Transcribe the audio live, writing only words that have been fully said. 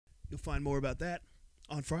You'll find more about that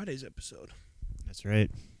on Friday's episode. That's right.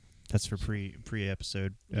 That's for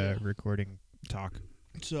pre-episode Yeah. recording talk.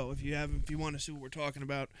 So if you want to see what we're talking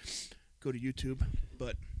about, go to YouTube.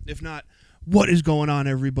 But if not, what is going on,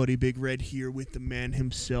 everybody? Big Red here with the man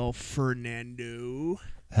himself, Fernando.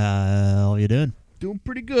 How you doing? Doing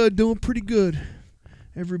pretty good.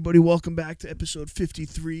 Everybody, welcome back to episode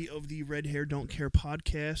 53 of the Red Hair Don't Care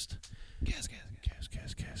podcast. Cast.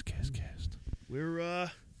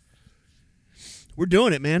 We're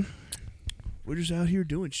doing it, man. We're just out here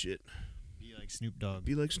doing shit. Be like Snoop Dogg.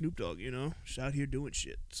 Be like Snoop Dogg, you know? Just out here doing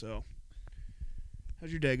shit. So,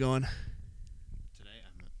 how's your day going? Today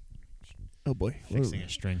I'm Oh, boy. fixing a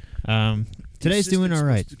string. Today's doing all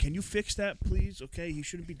right. Can you fix that, please? Okay, he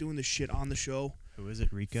shouldn't be doing this shit on the show. Who is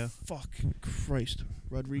it? Rico, Fuck Christ.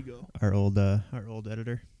 Rodrigo. our old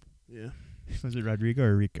editor. Yeah. Was it Rodrigo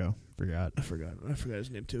or Rico? Forgot. I forgot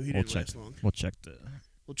his name, too. He We'll didn't check. last long. We'll check the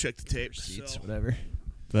We'll check the tape. receipts, So, whatever.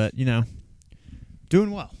 But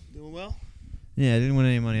doing well. doing well? Yeah, I didn't win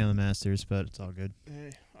any money on the Masters, but it's all good.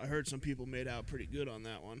 Hey, I heard some people made out pretty good on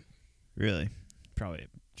that one. Really, probably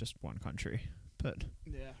just one country, but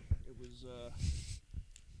Yeah, it was,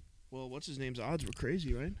 well, what's his name's odds were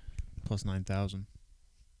crazy, right? plus 9,000.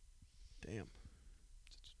 Damn.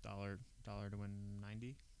 Dollar to win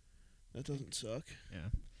 90. That doesn't suck. Yeah,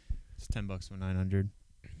 it's $10 to win 900.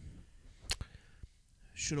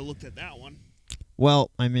 Should have looked at that one.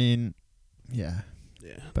 Well, I mean, yeah,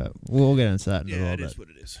 Yeah. but we'll get into that in a Yeah, little it bit. is what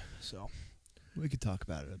it is. So, We could talk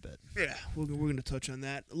about it a bit. yeah, we're going to touch on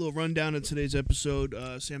that. A little rundown of today's episode.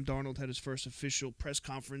 Sam Darnold had his first official press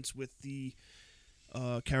conference with the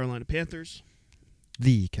Carolina Panthers.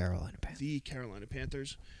 The Carolina Panthers. The Carolina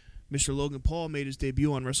Panthers. Mr. Logan Paul made his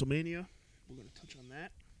debut on WrestleMania. We're going to touch on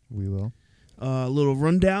that. We will. A little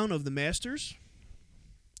rundown of the Masters.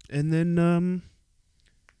 And then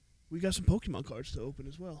we got some Pokemon cards to open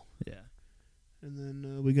as well. Yeah. And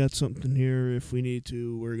then we got something here. If we need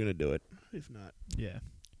to, we're going to do it. If not, Yeah.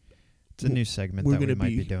 It's a new segment we're that we gonna might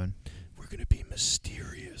be- be doing. we're going to be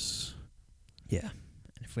mysterious. Yeah.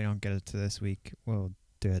 And if we don't get it to this week, we'll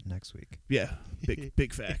do it next week. Yeah,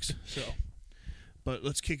 big facts. So, but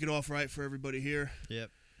let's kick it off right for everybody here. Yep.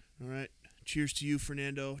 All right. Cheers to you,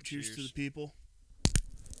 Fernando. Cheers to Cheers. the people.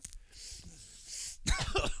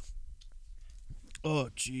 Oh,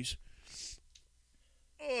 jeez.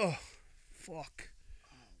 Oh, fuck.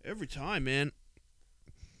 Every time, man.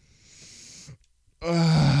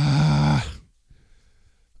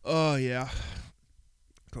 Oh, yeah.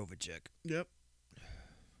 COVID check. Yep.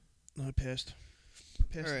 No, I passed.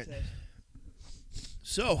 Passed All right. the test.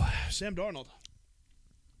 So, Sam Darnold.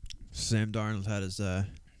 Sam Darnold had his,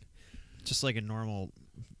 just like a normal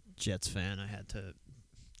Jets fan,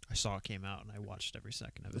 I saw it came out and I watched every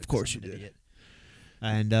second of it. Of course 'cause you I'm an did. idiot.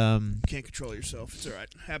 And, Can't control yourself. It's all right.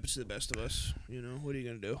 Happens to the best of us. You know, what are you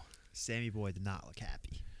going to do? Sammy Boy did not look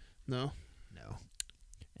happy. No. No.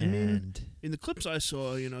 I mean- And In the clips I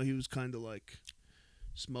saw, you know, he was kind of like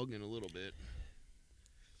smugging a little bit.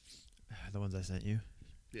 the ones I sent you?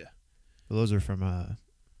 Yeah. Well, those are from,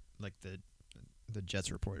 like the Jets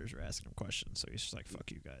reporters were asking him questions, so he's just like, fuck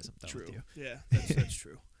you guys, I'm done True. with you. Yeah, that's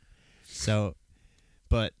true. So,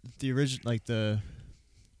 but the original, so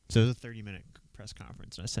it was a 30-minute press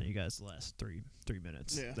conference, and I sent you guys the last three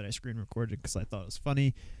minutes Yeah. that I screen recorded because I thought it was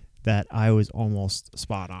funny that I was almost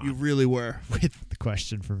spot on You really were. with the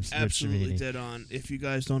question from Rich Absolutely Cimini. dead on. If you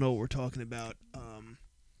guys don't know what we're talking about,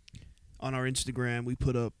 on our Instagram, we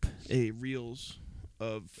put up a Reels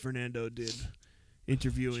of Fernando did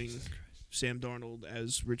interviewing Jesus Christ. Sam Darnold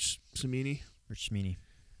as Rich Cimini. Rich Cimini.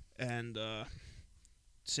 And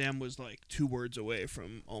Sam was like 2 words away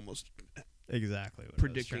from almost Exactly what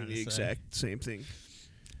predicting I was the trying to say. exact same thing.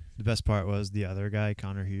 The best part was the other guy,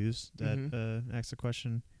 Connor Hughes, that asked the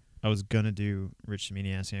question. I was going to do Rich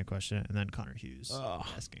Cimini asking a question and then Connor Hughes Oh.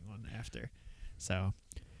 asking one after. So,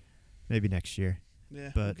 maybe next year.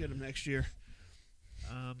 Yeah, But- we'll get him next year.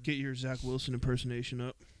 Get your Zach Wilson impersonation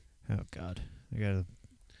up Oh, God. I got to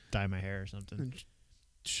dye my hair or something. and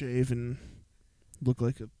shave and look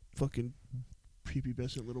like a fucking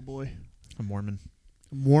prepubescent little boy. A Mormon.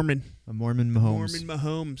 A Mormon. Mahomes. Mormon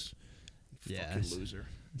Mahomes. Yes. Fucking loser.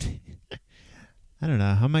 I don't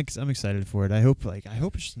know. I'm excited for it. I hope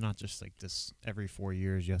it's not just like this every 4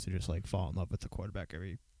 years. You have to just like fall in love with the quarterback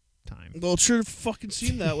every time. Well, it sure fucking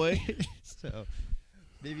seemed that way. So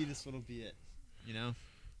maybe this will be it. You know,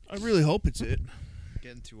 I really hope it's it.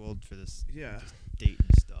 getting too old for this Yeah. date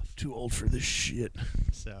and stuff. Too old for this shit.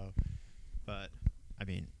 So, but I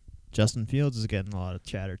mean, Justin Fields is getting a lot of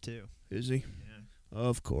chatter too. Is he? Yeah.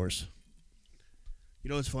 Of course. You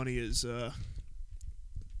know what's funny is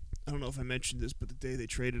I don't know if I mentioned this, but the day they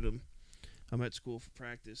traded him, I'm at school for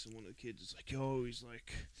practice, and one of the kids is like, "Yo," he's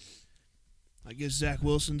like, "I guess Zach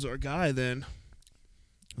Wilson's our guy then."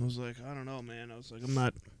 I was like, "I don't know, man." I was like, "I'm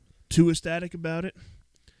not too ecstatic about it,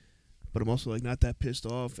 but I'm also like not that pissed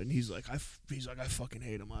off." And he's like, "I fucking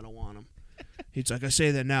hate him. I don't want him." He's like, "I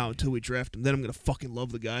say that now until we draft him. Then I'm gonna fucking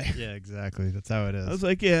love the guy." Yeah, exactly. That's how it is. I was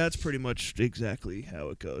like, "Yeah, that's pretty much exactly how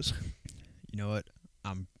it goes." You know what?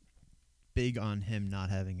 I'm big on him not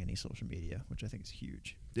having any social media, which I think is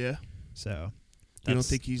huge. Yeah. So You don't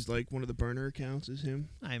think he's like one of the burner accounts? Is him?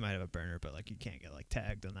 I might have a burner, but like you can't get like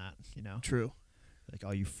tagged on that, you know? True. Like,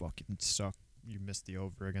 oh, you fucking suck. You missed the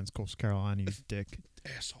over against Coastal Carolina, you dick,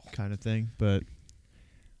 Asshole. kind of thing. But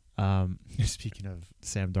speaking of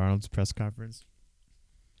Sam Darnold's press conference,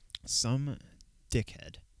 some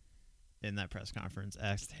dickhead in that press conference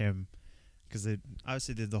asked him, because they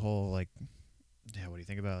obviously did the whole like, yeah, what do you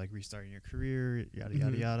think about like restarting your career, yada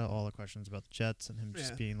yada yada, all the questions about the Jets, and him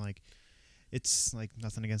just being like, it's like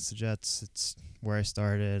nothing against the Jets, it's where I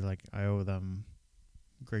started, like I owe them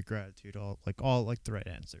great gratitude, all the right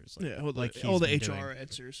answers, like, Yeah, all he's the been HR doing,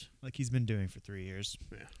 answers. like he's been doing for 3 years.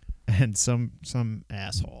 Yeah. And some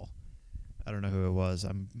asshole, I don't know who it was.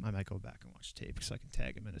 I might go back and watch tape because I can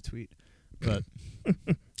tag him in a tweet. But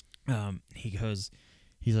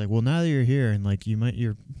he's like, well, now that you're here and like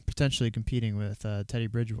you're potentially competing with Teddy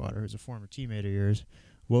Bridgewater, who's a former teammate of yours.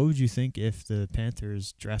 What would you think if the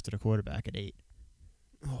Panthers drafted a quarterback at 8?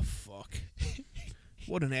 Oh fuck!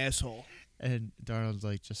 What an asshole! And Darnold's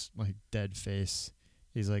like just like dead face.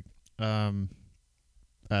 He's like, I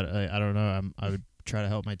don't know. I would try to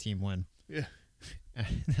help my team win. Yeah.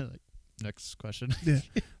 And they're like, next question. Yeah.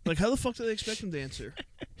 Like, how the fuck do they expect him to answer?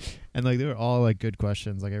 And like they were all like good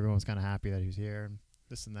questions. Like everyone was kind of happy that he was here and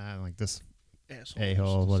this and that and like this Asshole.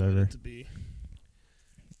 a-hole, just whatever. decided to be.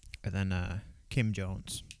 And then Kim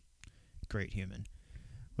Jones, great human,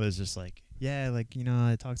 was just like, yeah, like, you know,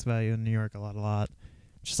 I talked about you in New York a lot.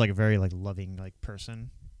 Just like a very like loving like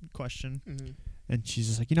person question. Mm-hmm. And she's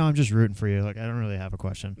just like, you know, I'm just rooting for you. Like I don't really have a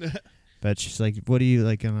question. But she's like, what do you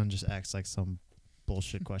like? And then just acts like some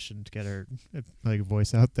bullshit question to get her like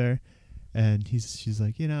voice out there. And she's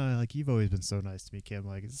like, you know, like you've always been so nice to me, Kim.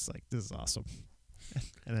 Like it's like this is awesome.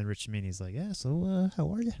 And then Rich Cimini's like, yeah, so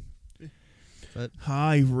how are you? But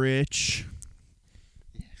hi, Rich.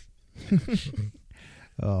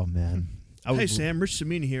 Oh man, Hey Sam, Rich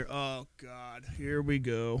Cimini here. Oh God, here we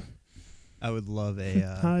go. I would love a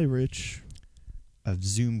hi, Rich. A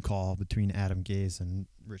Zoom call between Adam Gase and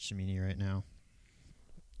Rich Cimini right now.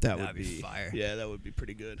 That'd would be fire. Yeah, that would be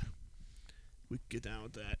pretty good. We could get down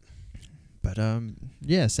with that. But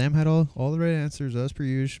yeah, Sam had all the right answers as per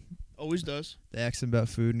usual. Always does. They asked him about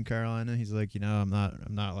food in Carolina. He's like, you know, I'm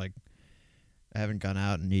not like, I haven't gone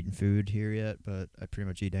out and eaten food here yet, but I pretty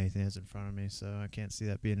much eat anything that's in front of me, so I can't see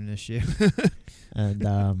that being an issue. And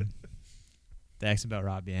they asked him about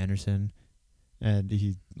Robbie Anderson, and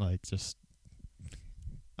he like just,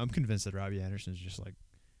 I'm convinced that Robbie Anderson is just like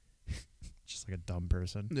a dumb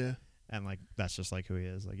person. Yeah. And like that's just like who he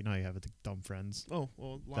is. Like, you know, you have the dumb friends. Oh,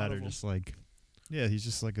 well, a lot that of are them. just like, yeah, he's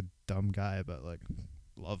just like a dumb guy, but like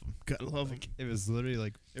love him. Gotta love him. It was literally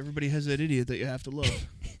like Everybody has that idiot that you have to love.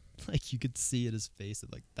 like you could see in his face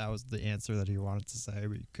that like that was the answer that he wanted to say,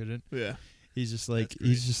 but you couldn't. Yeah. He's just like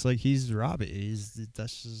he's Robbie.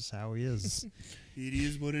 That's just how he is. It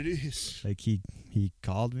is what it is. Like he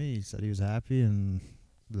called me. He said he was happy, and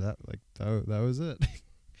that was it.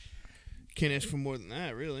 Can't ask for more than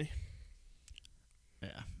that, really.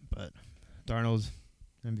 Yeah, but Darnold's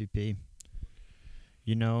MVP.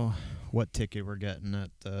 You know what ticket we're getting at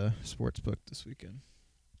the Sportsbook this weekend?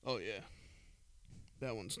 Oh yeah.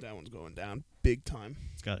 That one's going down big time.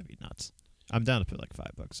 It's got to be nuts. I'm down to put like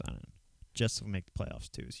 $5 on it. Just to make the playoffs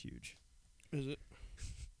too is huge. Is it?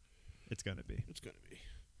 It's gonna be. It's gonna be.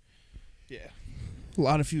 Yeah. A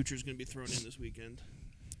lot of futures gonna be thrown in this weekend.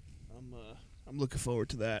 I'm looking forward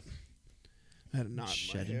to that. I had a knot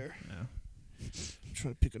in my hair. Yeah. I'm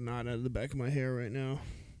trying to pick a knot out of the back of my hair right now.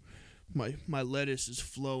 My lettuce is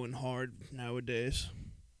flowing hard nowadays.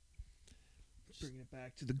 Bringing it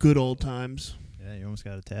back to the good old times. Yeah, you almost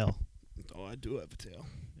got a tail. Oh, I do have a tail.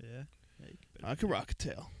 Yeah. I could rock a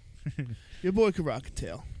tail. Your boy could rock a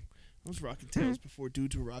tail. I was rocking tails before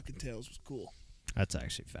dudes were rocking tails was cool. That's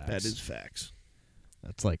actually facts. That is facts.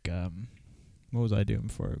 That's like, what was I doing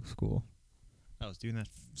before school? I was doing that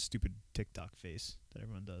stupid TikTok face that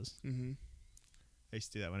everyone does. Mm-hmm. I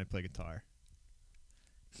used to do that when I play guitar.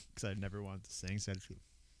 Because I never wanted to sing, so I'd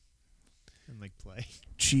and like play.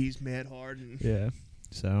 Cheese mad hard. And Yeah.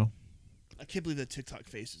 So. I can't believe that TikTok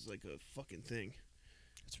face is like a fucking thing.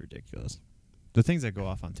 It's ridiculous. The things that go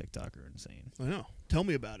off on TikTok are insane. I know. Tell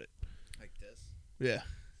me about it. Like this. Yeah.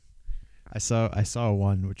 I saw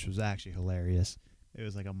one which was actually hilarious. It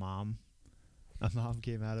was like a mom. A mom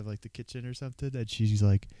came out of like the kitchen or something, and she's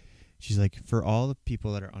like, for all the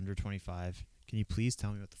people that are under 25, can you please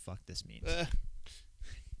tell me what the fuck this means?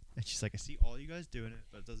 And she's like, I see all you guys doing it,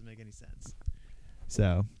 but it doesn't make any sense.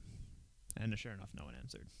 So, and sure enough, no one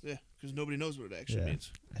answered. Yeah, because nobody knows what it actually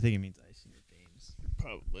means. I think it means ice in your veins.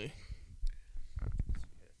 Probably.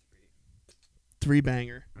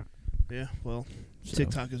 3-banger. Yeah, well, So,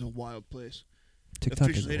 TikTok is a wild place. TikTok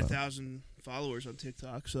Officially is hit wild. 1,000 followers on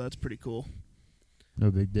TikTok, so that's pretty cool.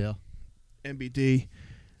 No big deal. MBD.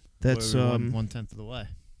 That's We're 1/10 of the way.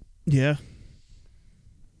 Yeah.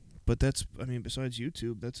 But that's, I mean, besides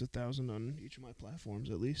YouTube, that's 1,000 on each of my platforms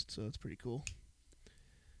at least, so that's pretty cool.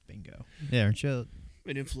 Bingo. Yeah, aren't you?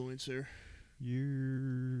 An influencer.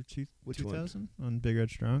 You're Which 2,000 on Big Red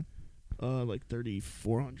Strong? Like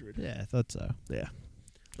 3,400. Yeah, I thought so. Yeah.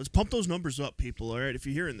 Let's pump those numbers up, people, all right? If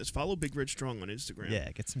you're hearing this, follow Big Red Strong on Instagram. Yeah,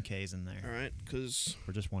 get some K's in there. All right? Because,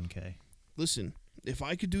 Or just 1K. listen, if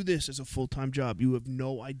I could do this as a full-time job, you have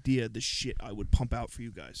no idea the shit I would pump out for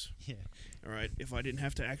you guys. Yeah. All right? If I didn't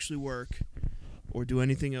have to actually work or do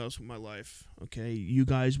anything else with my life, okay, you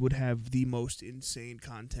guys would have the most insane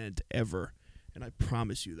content ever, and I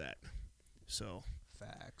promise you that. So,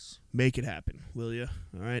 Facts. make it happen, will you?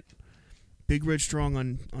 All right? Big Red Strong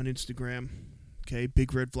on Instagram. Okay,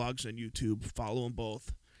 Big Red Vlogs on YouTube. Follow them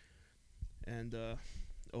both. And,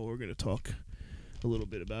 we're going to talk a little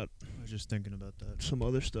bit about I was just thinking about that. some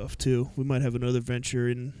other stuff, too. We might have another venture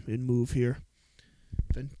in move here.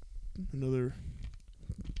 Another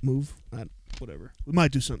move? Whatever. We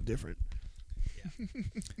might do something different.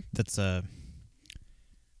 That's I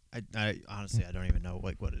honestly I don't even know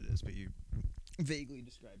like what it is, but you vaguely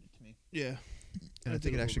described it to me. Yeah. And I I did think a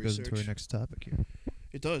it little actually goes into our research. next topic here,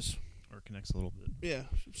 It does. or connects a little bit. Yeah.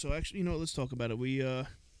 So, actually, you know, let's talk about it. We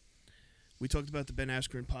talked about the Ben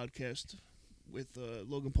Askren podcast with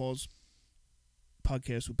Logan Paul's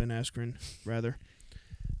podcast with Ben Askren, rather.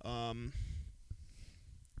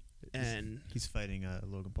 And He's fighting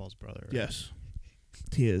Logan Paul's brother. Right? yes,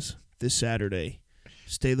 he is this Saturday.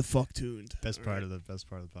 Stay the fuck tuned. Best All part right? of the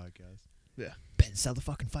podcast. Yeah. Ben, sell the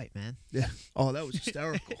fucking fight, man. Oh, that was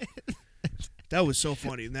hysterical. That was so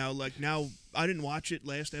funny. Now, I didn't watch it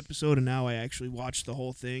last episode, and now I actually watched the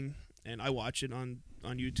whole thing, and I watch it on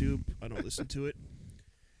YouTube. I don't listen to it.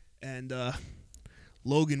 And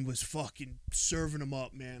Logan was fucking serving him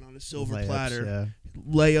up, man, on a silver Layups, platter. Yeah.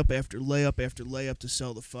 Layup after layup after layup to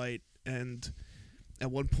sell the fight. And at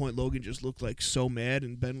one point, Logan just looked like so mad,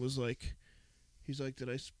 and Ben was like, he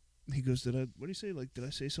goes, what do you say? Like, did I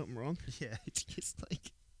say something wrong? Yeah. It's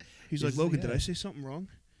like He's like, He's Logan, like, did yeah. I say something wrong?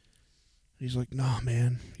 He's like, nah,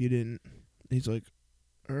 man, you didn't. He's like,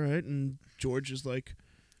 all right. And George is like,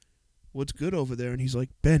 what's good over there? And he's like,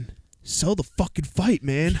 Ben, sell the fucking fight,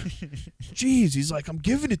 man. Jeez, he's like, I'm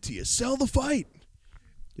giving it to you. Sell the fight.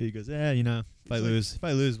 he goes, yeah, you know, if I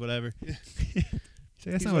lose, whatever. Yeah. He's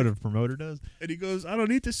like, that's He's not what a promoter does. And he goes, I don't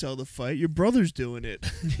need to sell the fight. Your brother's doing it.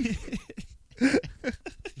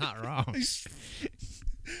 Not wrong.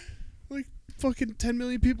 Like, fucking 10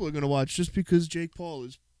 million people are going to watch just because Jake Paul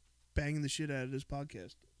is banging the shit out of his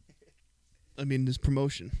podcast. I mean, this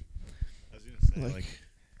promotion. I was gonna say, Like,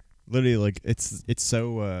 literally, like it's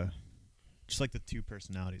so just like the two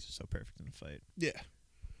personalities are so perfect in the fight. yeah.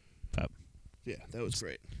 But Yeah, that was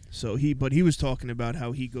great. So he was talking about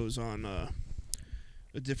how he goes on a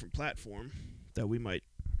different platform that we might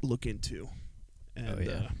look into,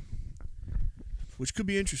 and which could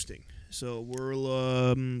be interesting. So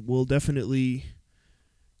we'll definitely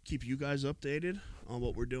keep you guys updated on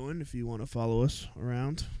what we're doing if you want to follow us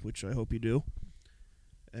around, which I hope you do,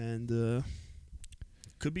 and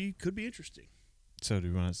could be interesting. so do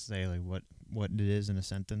you want to say like what it is in a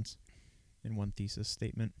sentence, in one thesis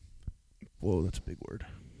statement? Whoa, that's a big word.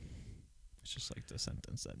 It's just like the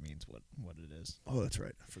sentence that means what it is. Oh, that's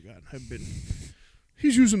right. I forgot. I've been.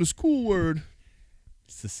 He's using a school word.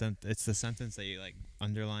 It's the sentence that you like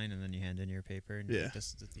underline and then you hand in your paper and you're Yeah. like, this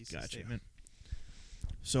is the thesis Gotcha. statement.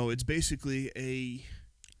 So it's basically a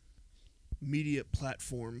media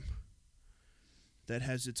platform that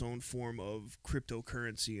has its own form of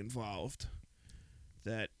cryptocurrency involved,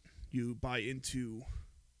 that you buy into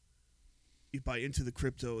the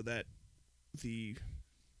crypto that the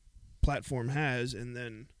platform has, and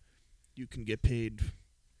then you can get paid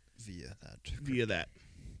via that.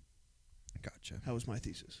 Gotcha. How was my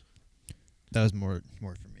thesis? That was more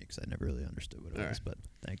for me because I never really understood what it All was, right. but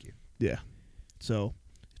thank you. Yeah. So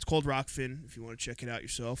it's called Rockfin. If you want to check it out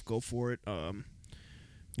yourself, go for it.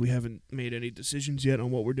 We haven't made any decisions yet on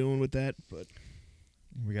what we're doing with that, but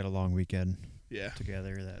We got a long weekend yeah.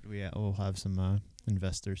 together that we'll have some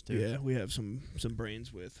investors too. Yeah, we have some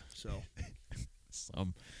brains with. So,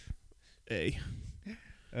 Some. A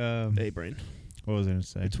Um, brain what was I going to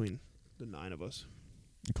say? between the 9 of us.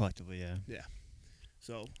 Collectively, yeah.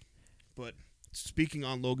 So, but speaking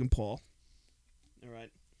on Logan Paul, all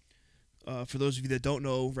right. For those of you that don't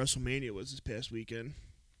know, WrestleMania was this past weekend.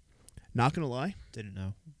 Not gonna lie, Didn't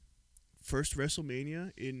know. first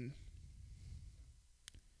WrestleMania in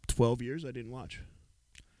 12 years I didn't watch.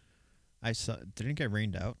 I saw. Didn't it get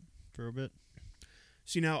rained out for a bit?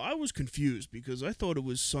 See, now I was confused because I thought it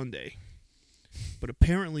was Sunday, but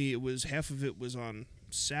apparently it was half of it was on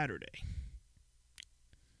Saturday.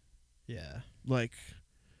 Yeah. Like,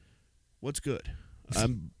 what's good?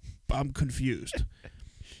 I'm confused.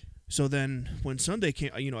 So then when Sunday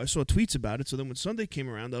came, I saw tweets about it. So then when Sunday came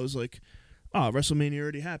around, I was like, WrestleMania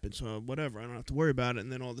already happened, so whatever. I don't have to worry about it.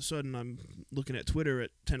 And then all of a sudden I'm looking at Twitter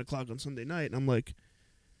at 10 o'clock on Sunday night, and I'm like,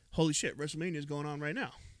 holy shit, WrestleMania is going on right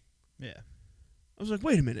now. Yeah. I was like,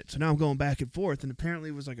 wait a minute. So now I'm going back and forth, and apparently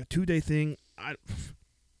it was like a 2-day thing.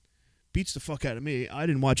 Beats the fuck out of me. I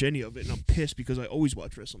didn't watch any of it, and I'm pissed because I always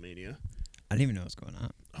watch WrestleMania. I didn't even know what was going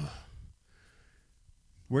on.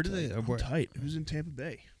 Where did they? I'm tight. It was in Tampa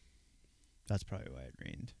Bay. That's probably why it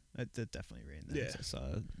rained. It definitely rained. Then, Yeah. 'cause I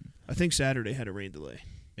saw it. I think Saturday had a rain delay.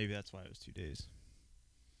 Maybe that's why it was 2 days.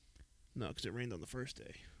 No, because it rained on the first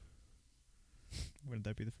day. Wouldn't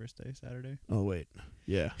that be the first day? Saturday. Oh, wait.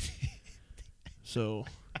 Yeah. So.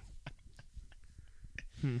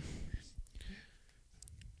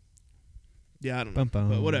 Yeah, I don't know. Bum, bum.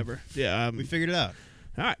 But whatever. Yeah. We figured it out.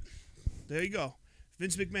 All right. There you go.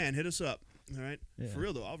 Vince McMahon, hit us up. All right. Yeah. For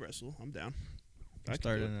real, though, I'll wrestle. I'm down. I can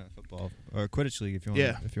Start do in it. a football or Quidditch league if you want.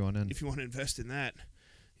 Yeah. If you want in. If you want to invest in that,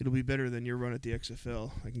 it'll be better than your run at the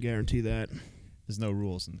XFL. I can guarantee that. There's no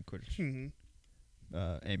rules in the Quidditch.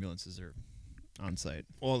 Mm-hmm. Ambulances are on site.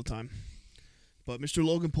 All the time. But Mr.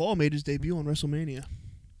 Logan Paul made his debut on WrestleMania.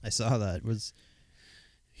 I saw that.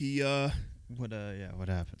 He, What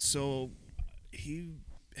happened? So he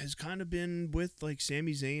has kind of been with like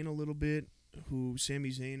Sami Zayn a little bit, who Sami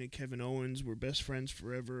Zayn and Kevin Owens were best friends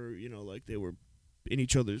forever, like they were in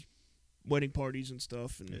each other's wedding parties and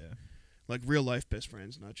stuff, and Yeah. like real life best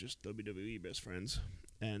friends, not just WWE best friends.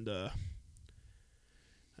 And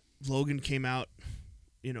Logan came out,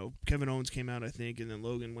 Kevin Owens came out, I think, and then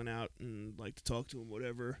Logan went out and like to talk to him,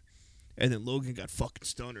 whatever. And then Logan got fucking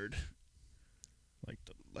stunnered.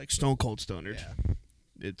 Like Stone Cold stunnered. Yeah.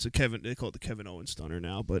 It's they call it the Kevin Owens stunner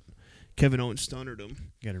now, but Kevin Owens stunnered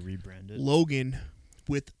him. Got to rebrand it. Logan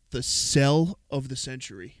with the sell of the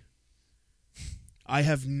century. I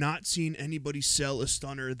have not seen anybody sell a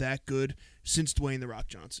stunner that good since Dwayne The Rock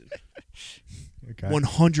Johnson. Okay.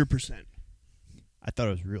 100%. I thought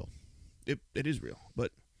it was real. It is real,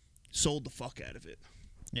 but sold the fuck out of it.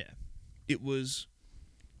 Yeah. It was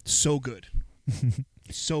so good.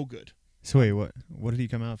 So good. So wait, what did he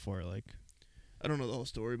come out for? Like, I don't know the whole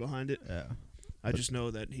story behind it. yeah. I just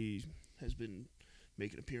know that he has been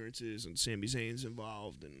making appearances and Sami Zayn's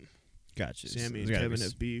involved and Gotcha. Sammy and Kevin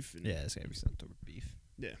have beef. And Yeah, it's gotta be some sort of beef.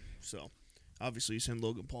 Yeah. So obviously you send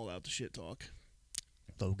Logan Paul out to shit talk.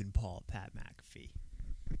 Logan Paul, Pat McAfee.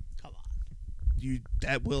 Come on.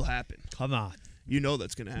 That will happen. Come on. You know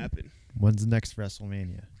that's gonna happen. When's the next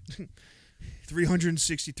WrestleMania?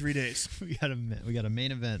 363 days. we got a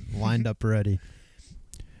main event lined up already,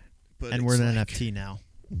 But and we're in it's an NFT now.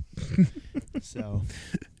 So,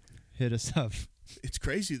 hit us up. It's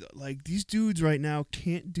crazy though. Like these dudes right now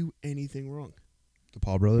can't do anything wrong. The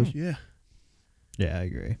Paul brothers. Yeah. Yeah, I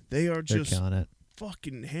agree. They are They're just killing it.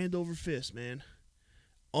 fucking hand over fist, man.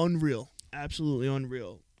 Unreal. Absolutely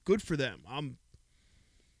unreal. Good for them. I'm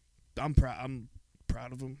proud. I'm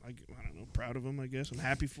proud of them. I don't know. Proud of them, I guess. I'm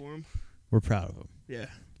happy for them. We're proud of them. Yeah.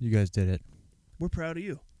 You guys did it. We're proud of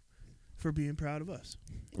you for being proud of us.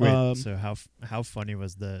 Wait, so how funny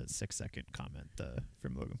was the 6-second comment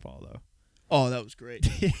from Logan Paul though? Oh, that was great.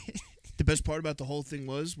 The best part about the whole thing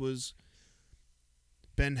was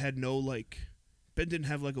Ben didn't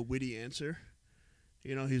have like a witty answer.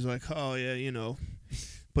 He's like, oh yeah,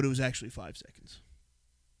 but it was actually 5 seconds.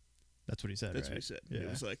 That's what he said. That's right? what he said. Yeah. It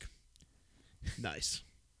was like, nice.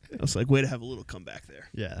 I was like, way to have a little comeback there.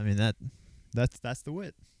 Yeah, I mean that's the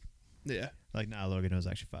wit. Yeah. Like, nah, Logan, it was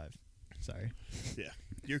actually 5. Sorry.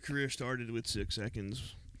 Your career started with 6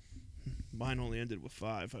 seconds. Mine only ended with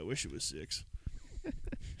 5. I wish it was 6.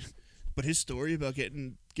 But his story about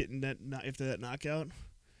getting that after that knockout,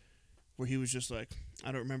 where he was just like,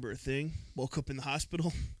 I don't remember a thing. Woke up in the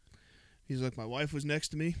hospital. He's like, my wife was next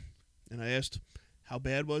to me, and I asked, how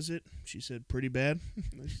bad was it? She said, pretty bad.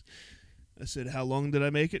 I said, how long did I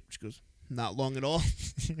make it? She goes, not long at all.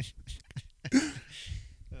 Oh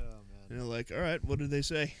man. And they're like, all right, what did they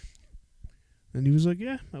say? And he was like,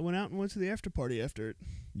 yeah, I went out and went to the after party after it.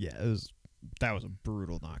 Yeah, that was a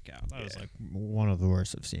brutal knockout. That was Yeah. like one of the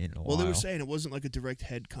worst I've seen in a while. Well, they were saying it wasn't like a direct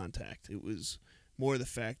head contact. It was more the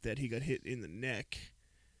fact that he got hit in the neck,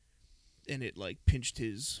 and it like pinched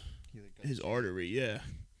his artery. Yeah,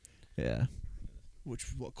 Yeah. which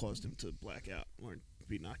is what caused him to black out or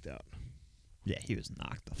be knocked out. Yeah, he was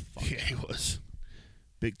knocked the fuck Yeah, out. he was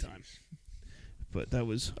big time. But I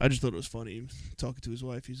just thought it was funny. He was talking to his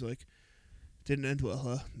wife. He's like, didn't end well,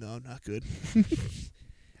 huh? No, not good.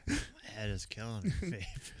 My head is killing me,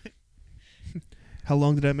 babe. How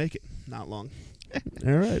long did I make it? Not long.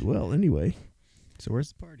 All right. Well, anyway. So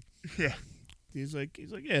where's the party? Yeah. He's like,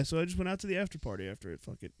 yeah. So I just went out to the after party after it.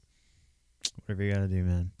 Fuck it. Whatever you gotta do,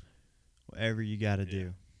 man. Whatever you gotta Yeah.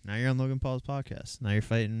 do. Now you're on Logan Paul's podcast. Now you're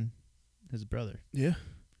fighting his brother. Yeah.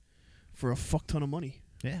 For a fuck ton of money.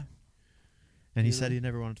 Yeah. And he You said know? he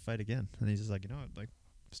never wanted to fight again. And he's just like, like,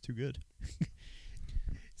 it's too good.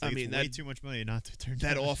 It's I like, mean, it's way that- too much money not to turn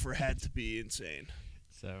That down. offer had to be insane.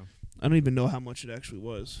 So I don't even know how much it actually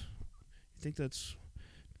was. You think that's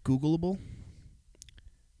Googleable?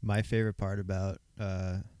 my favorite part about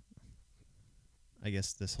I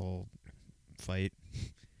guess this whole fight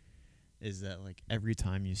is that like every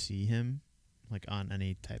time you see him like on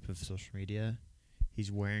any type of social media,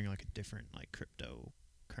 he's wearing like a different like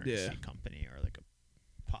cryptocurrency Yeah. company or like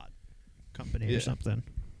a pod company Yeah. or something.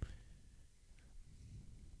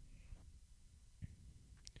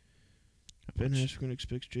 Ben Which- Askren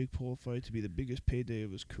expects Jake Paul fight to be the biggest payday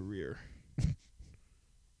of his career. There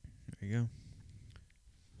you go.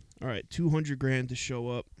 All right, $200,000 to show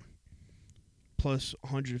up, plus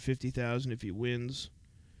 $150,000 if he wins,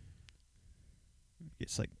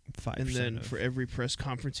 It's like 5%. and then of, for every press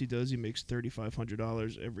conference he does, he makes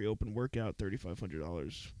 $3,500. Every open workout,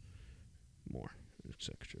 $3,500 more,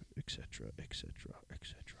 etc., etc., etc.,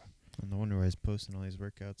 etc. and no wonder why he's posting all these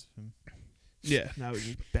workouts of him. Yeah, now he's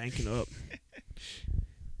just banking up.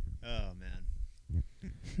 Oh man.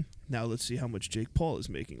 Now let's see how much Jake Paul is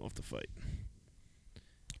making off the fight.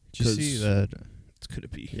 Did you see 'Cause- that? It's gonna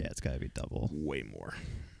be Yeah, it's got to be double. way more.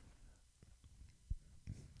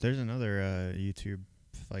 There's another YouTube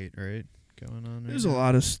fight, right? Going on. There's a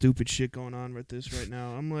lot of stupid shit going on with this right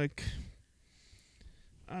now. I'm like,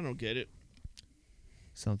 I don't get it.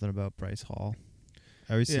 Something about Bryce Hall.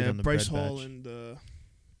 I always see it Yeah, on the Bryce Bread Hall Batch. and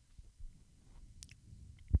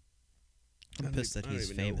I'm I pissed don't that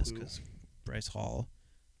he's even know famous who. because Bryce Hall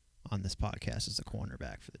on this podcast is a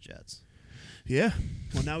cornerback for the Jets. yeah.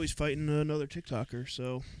 Well, now he's fighting another TikToker.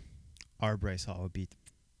 So Our Bryce Hall would beat the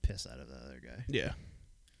piss out of the other guy. yeah,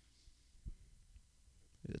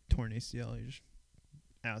 The torn ACL, he's just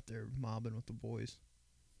out there mobbing with the boys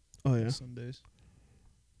oh on yeah. Sundays.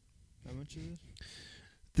 How much is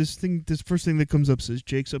this? This first thing that comes up says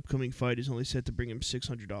Jake's upcoming fight is only set to bring him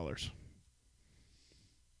 $600.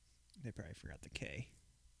 They probably forgot the K.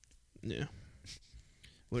 Yeah.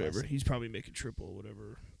 Whatever. Classic. He's probably making triple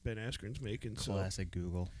whatever Ben Askren's making. Classic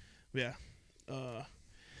Google. So yeah,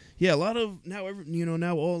 yeah. A lot of now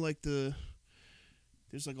now all like there's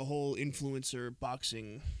like a whole influencer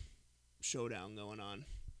boxing showdown going on,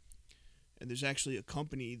 and there's actually a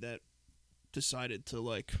company that decided to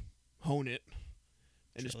like hone it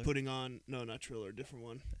and is Triller? putting on not Triller, a different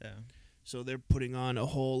one. Yeah. So they're putting on a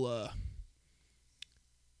whole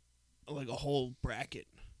like a whole bracket.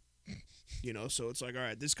 So it's like, all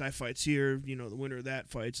right, this guy fights here, the winner of that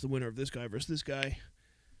fights the winner of this guy versus this guy,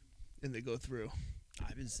 and they go through.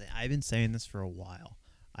 I've been saying this for a while.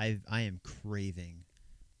 I am craving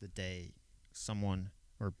the day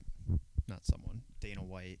Dana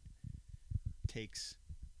White takes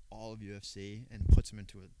all of UFC and puts them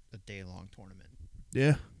into a day-long tournament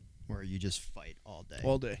Yeah, where you just fight all day.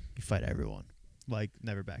 all day. You fight everyone. Like,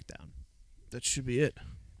 never back down. That should be it.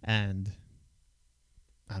 And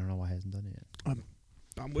I don't know why he hasn't done it yet.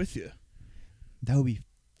 I'm with you. That would be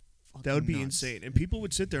That would be fucking nuts. insane, and people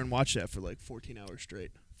would sit there and watch that for like 14 hours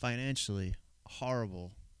straight. Financially,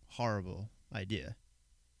 horrible idea.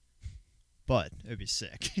 But it would be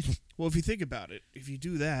sick. Well, if you think about it, if you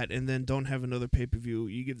do that and then don't have another pay-per-view,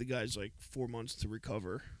 you give the guys like 4 months to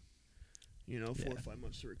recover. 4 Yeah. or 5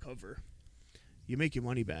 months to recover. You make your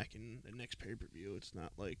money back in the next pay-per-view. It's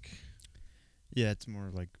not like Yeah, it's more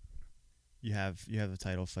like you have a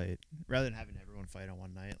title fight rather than having everyone fight on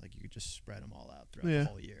one night. Like you could just spread them all out throughout Yeah. the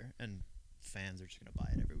whole year, and fans are just gonna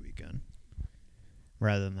buy it every weekend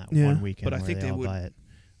rather than that Yeah, one weekend. but I where think they they all would- buy it.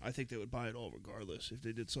 I think they would buy it all regardless if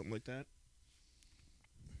they did something like that.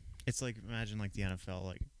 It's like, imagine like the NFL,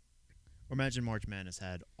 like, or imagine March Madness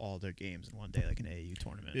had all their games in one day, like an AAU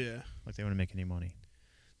tournament. Yeah. Like they wouldn't make any money.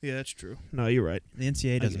 Yeah, that's true. No, you're right. The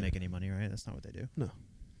NCAA doesn't get make any money, right? That's not what they do. No.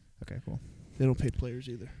 Okay, cool. They don't pay players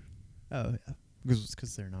either. Oh yeah,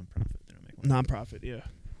 because they're nonprofit. They don't make money. Nonprofit, yeah.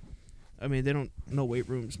 I mean, they don't, no weight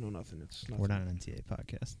rooms, no nothing. It's nothing. We're not an NCAA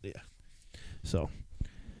podcast. So,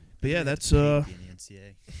 but yeah, that's, Being the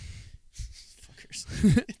NCAA.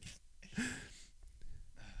 Fuckers.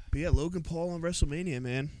 but yeah, Logan Paul on WrestleMania,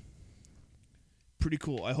 man. Pretty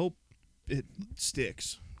cool. I hope it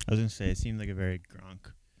sticks. I was gonna say it seemed like a very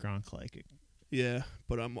Gronk like. Yeah,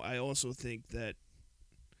 but I also think that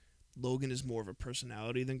Logan is more of a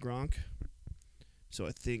personality than Gronk. So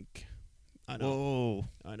I think, I know.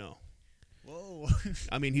 Whoa.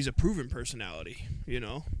 I mean, he's a proven personality, you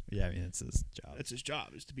know? Yeah, I mean it's his job. That's his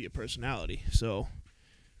job, is to be a personality. So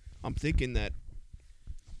I'm thinking that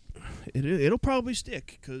it'll probably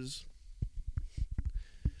stick, because,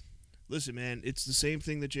 listen, man, it's the same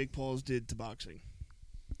thing that Jake Paul's did to boxing.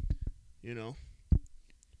 You know?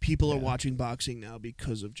 People are Yeah. watching boxing now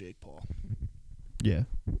because of Jake Paul. Yeah.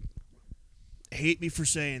 Hate me for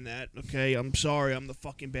saying that, okay? I'm sorry, I'm the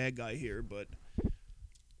fucking bad guy here, but,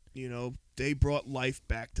 you know, they brought life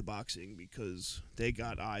back to boxing because they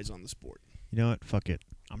got eyes on the sport. You know what? Fuck it.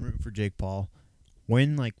 I'm rooting for Jake Paul.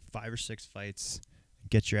 Win like 5 or 6 fights.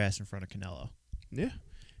 Get your ass in front of Canelo. Yeah.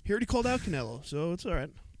 He already called out Canelo, so it's all right.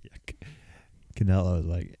 Yeah. Canelo is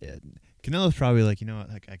like, Canelo's probably like, you know what?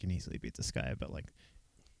 Like I can easily beat this guy, but like,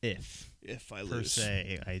 if I per lose.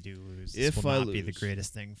 se I do lose, If this will I not be the lose.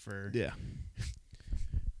 greatest thing for Yeah.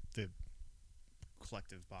 the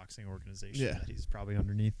collective boxing organization Yeah. that he's probably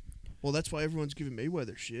underneath, Well, that's why everyone's giving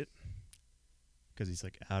Mayweather shit. because he's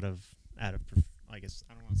like out of I guess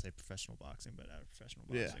I don't want to say professional boxing, but out of professional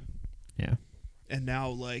Yeah. boxing. Yeah. And now,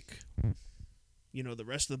 like, you know, the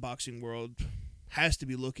rest of the boxing world has to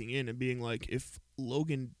be looking in and being like, if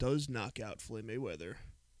Logan does knock out Floyd Mayweather,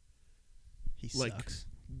 He Like, sucks.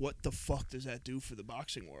 what the fuck does that do for the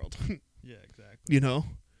boxing world? Yeah, exactly. You know?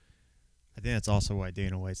 I think that's also why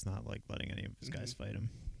Dana White's not like letting any of his guys fight him.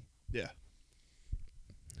 Yeah.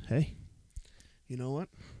 Hey, you know what?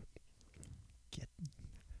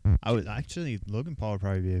 I would actually Logan Paul would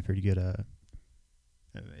probably be a pretty good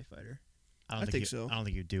MMA fighter. I think so. I don't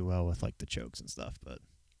think he'd do well with like the chokes and stuff, but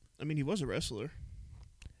I mean, he was a wrestler.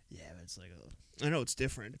 yeah, but it's like I know it's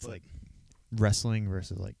different. it's but like wrestling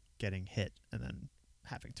versus like getting hit and then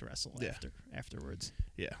having to wrestle Yeah. afterwards.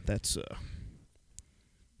 yeah, that's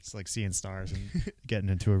It's like seeing stars and getting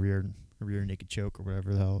into a rear naked choke or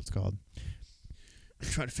whatever the hell it's called.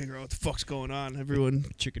 trying to figure out what the fuck's going on. Everyone,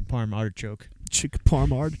 Chicken parm artichoke. chicken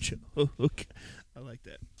parm artichoke. Oh, okay. I like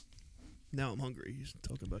that. Now I'm hungry. He's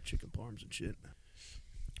talking about chicken parms and shit.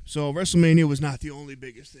 So WrestleMania was not the only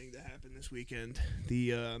biggest thing that happened this weekend.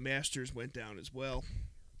 The Masters went down as well.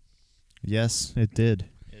 Yes, it did.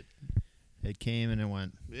 It came and it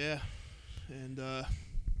went. Yeah, and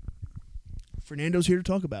Fernando's here to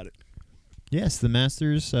talk about it. Yes, the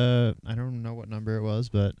Masters, I don't know what number it was,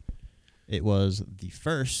 but it was the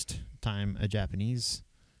first time a Japanese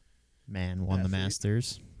man won the Athlete.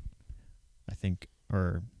 Masters. I think,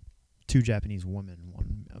 or 2 Japanese women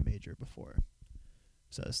won a major before.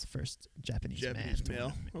 So it's the first Japanese man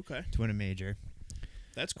male. Okay, to win a major.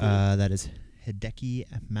 that's cool. That is Hideki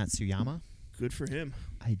Matsuyama. Good for him.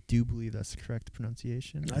 I do believe that's the correct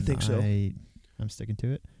pronunciation. I think so. I'm sticking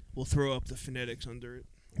to it. We'll throw up the phonetics under it.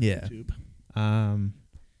 Yeah. YouTube.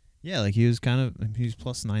 Yeah, like he was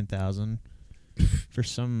plus 9,000 for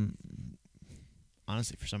some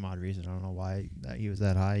odd reason. I don't know why that he was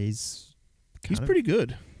that high. He's pretty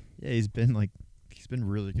good. Yeah, he's been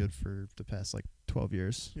really good for the past like 12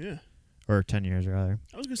 years Yeah. or 10 years rather.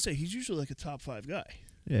 I was gonna say he's usually like a top 5 guy.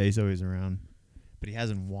 Yeah, he's always around, but he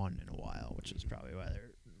hasn't won in a while, which is probably why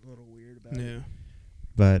they're a little weird about it. Yeah.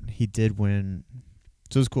 But he did win,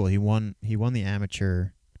 so it was cool. He won the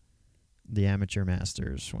amateur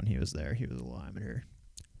Masters when he was there. He was a little amateur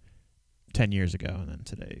 10 years ago, and then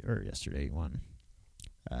yesterday he won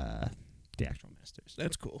the actual Masters.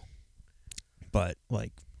 That's cool. But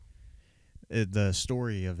like the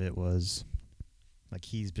story of it was like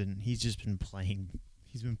he's just been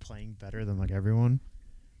playing better than like everyone,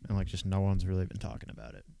 and like just no one's really been talking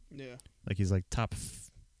about it. Yeah. Like he's like top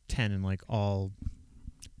 10 in like all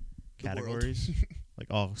The world. categories, like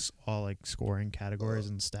all like scoring categories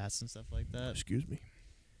and stats and stuff like that. Excuse me.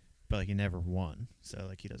 But like he never won, so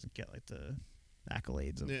like he doesn't get like the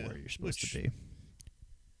accolades of Yeah, where you're supposed which- to be.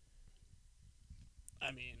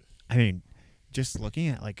 I I mean, just looking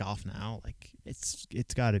at like golf now, like it's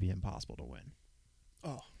got to be impossible to win.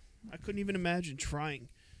 Oh, I couldn't even imagine trying.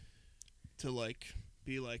 to like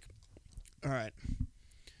be like, all right,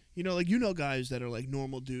 guys that are like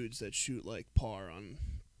normal dudes that shoot like par on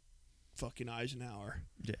fucking Eisenhower.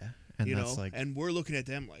 Yeah. And you that's know, like, and we're looking at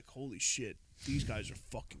them like, holy shit, these guys are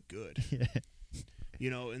fucking good. yeah.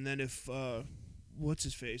 And then if what's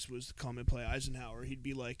his face was to come and play Eisenhower, he'd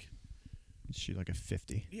be like, Shoot like a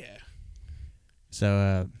 50. yeah.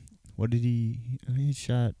 So, what did he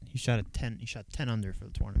shot a 10. He shot 10 under for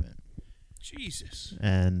the tournament. Jesus.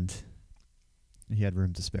 And he had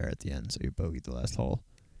room to spare at the end, so he bogeyed the last hole.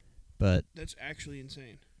 But That's actually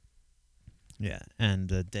insane. yeah, and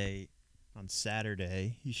the day on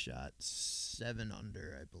Saturday, he shot 7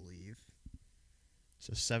 under, I believe.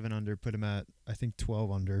 So 7 under put him at, I think,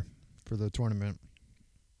 12 under for the tournament.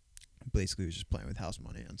 Basically, he was just playing with house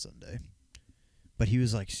money on Sunday. But he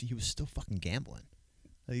was still fucking gambling.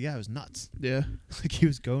 Like, the guy was nuts. Yeah. Like, he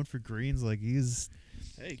was going for greens. Like,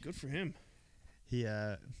 Hey, good for him.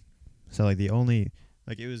 So, like, the only,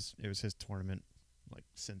 like, it was his tournament, like,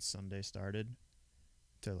 since Sunday started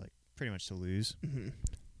to, like, pretty much to lose.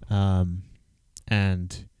 Mm-hmm.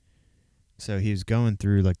 And so he was going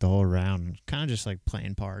through, like, the whole round, kind of just, like,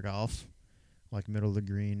 playing par golf, like, middle of the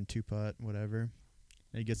green, 2-putt, whatever.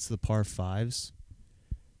 And he gets to the par 5s.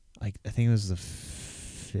 Like, I think it was the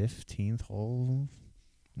 15th hole,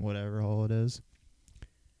 whatever hole it is.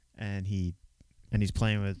 And he's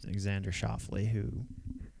playing with Alexander Schauffele, who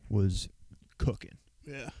was cooking.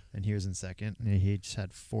 Yeah. And he was in second. And he just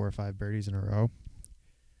had 4 or 5 birdies in a row.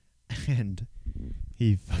 And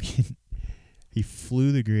he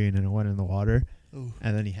flew the green and it went in the water. Ooh.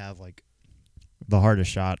 And then he had, like, the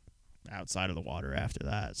hardest shot outside of the water after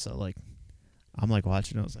that. So, like, I'm, like,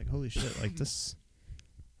 watching it. I was like, holy shit, like, this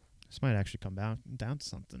might actually come down to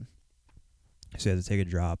something. So he had to take a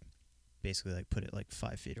drop, basically, like, put it, like,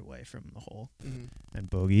 5 feet away from the hole and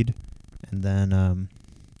bogeyed. And then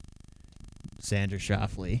Xander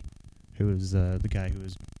Schauffele, who was the guy who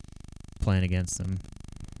was playing against him,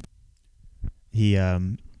 he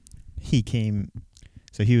came,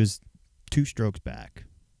 so he was 2 strokes back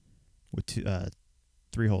with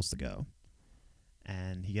 3 holes to go.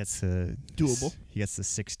 And he gets to Doable. He gets to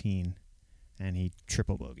 16, and he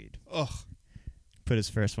triple bogeyed. Ugh. Put his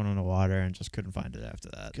first one in the water and just couldn't find it after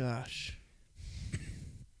that. Gosh.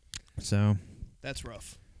 So, That's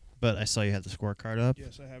rough. but I saw you had the scorecard up.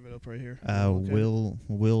 Yes, I have it up right here. Will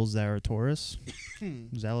Zalatoris,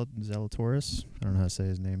 Zalatoris. I don't know how to say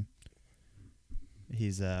his name.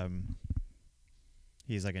 He's like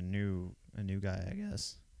a new guy, I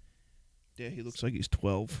guess. Yeah, he looks like he's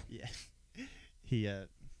 12. Yeah.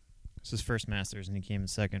 It's his first Masters, and he came in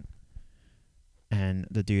second. And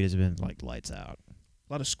the dude has been, like, lights out.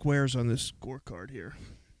 A lot of squares on this scorecard here.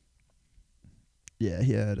 Yeah,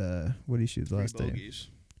 he had, what did he shoot the 3 last day? bogeys.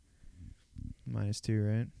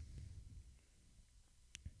 -2,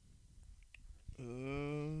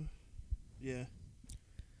 right? Yeah.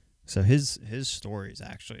 So his story is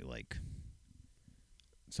actually, like,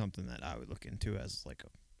 something that I would look into as, like, a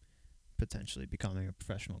potentially becoming a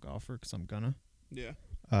professional golfer, because I'm gonna. Yeah.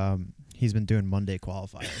 He's been doing Monday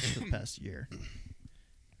qualifiers for the past year.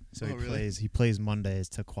 So he plays Mondays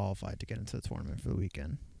to qualify to get into the tournament for the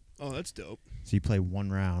weekend. Oh, that's dope. So you play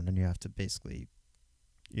 1 round, and you have to basically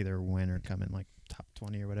either win or come in, like, top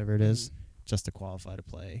 20 or whatever it is, just to qualify to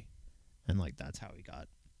play. And, like, that's how he got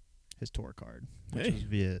his tour card, which was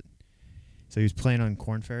via. So he was playing on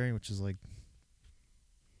Corn Ferry, which is, like,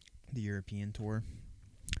 the European tour.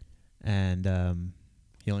 And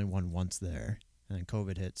he only won once there. And then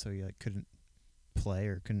COVID hit, so he, like, couldn't play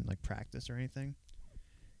or couldn't, like, practice or anything.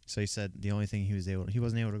 So he said the only thing he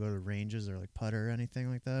wasn't able to go to ranges or, like, putter or anything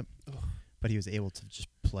like that. Ugh. But he was able to just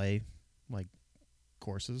play, like,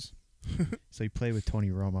 courses. So he played with Tony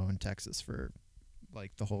Romo in Texas for,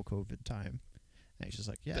 like, the whole COVID time. And he's just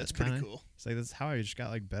like, yeah, that's pretty cool. He's like, that's how I just got,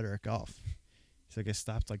 like, better at golf. He's like, I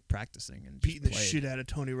stopped, like, practicing and beating the played. shit out of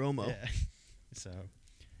Tony Romo. Yeah. So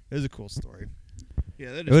it was a cool story.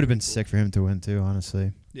 Yeah, that is. It would have been cool. sick for him to win too,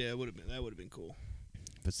 honestly. Yeah, it would have been. That would have been cool.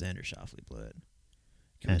 But Xander Schauffele blew it.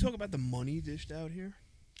 Can we talk about the money dished out here?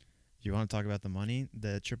 You want to talk about the money?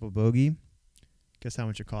 The triple bogey? Guess how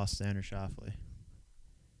much it cost Xander Schauffele?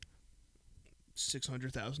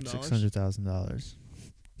 $600,000. $600,000.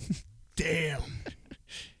 Damn.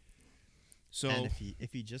 So and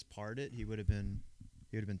if he just parred it, he would have been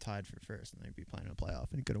tied for first, and they'd be playing a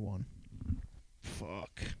playoff, and he could have won.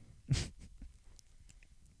 Fuck.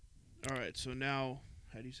 All right, so now,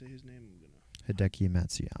 how do you say his name? Hideki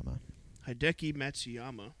Matsuyama. Hideki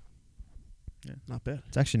Matsuyama. Yeah. Not bad.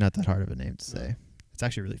 It's actually not that hard of a name to say. It's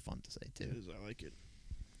actually really fun to say, too. It is. I like it.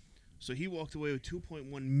 So he walked away with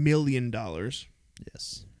 $2.1 million.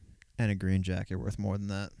 Yes. And a green jacket worth more than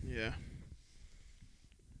that. Yeah.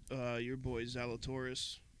 Your boy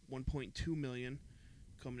Zalatoris, $1.2 million,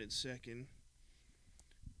 coming in second.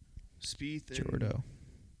 Spieth and Jordo.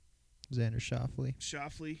 Xander Schauffele.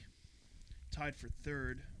 Schauffele tied for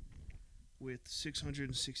third with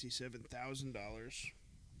 $667,000.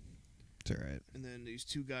 It's all right. And then these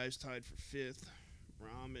two guys tied for fifth,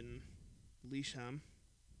 Rahm and Leisham.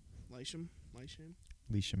 Leisham.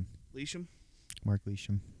 Mark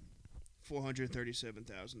Leisham.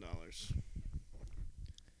 $437,000.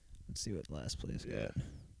 Let's see what last place Yeah. got.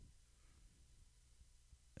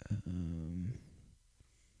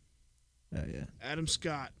 Oh, yeah. Adam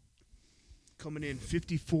Scott coming in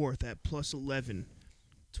 54th at plus 11,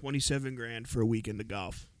 27 grand for a weekend of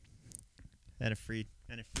golf. And a free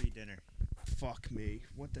dinner. Fuck me.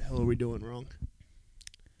 What the hell are we doing wrong?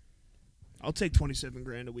 I'll take 27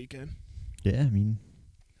 grand a weekend. Yeah, I mean,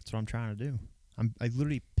 that's what I'm trying to do. I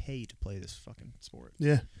literally pay to play this fucking sport.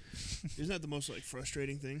 Yeah. Isn't that the most like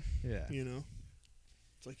frustrating thing? Yeah. You know?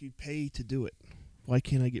 It's like you pay to do it. Why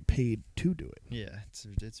can't I get paid to do it? Yeah,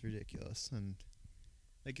 it's ridiculous, and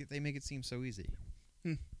they make it seem so easy.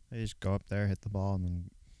 Hmm. They just go up there, hit the ball, and then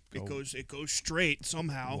It goes straight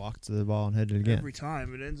somehow. walk to the ball and hit it again. Every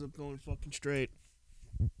time it ends up going fucking straight.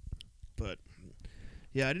 But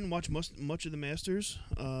yeah, I didn't watch much of the Masters.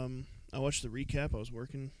 I watched the recap. I was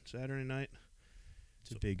working Saturday night.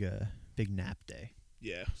 It's a big nap day.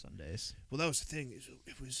 Yeah. Sundays. Well, that was the thing.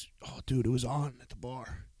 It was it was on at the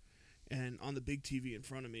bar, and on the big TV in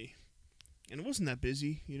front of me, and it wasn't that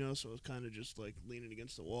busy, you know. So I was kind of just like leaning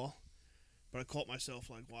against the wall, but I caught myself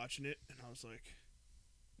like watching it, and I was like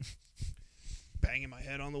banging my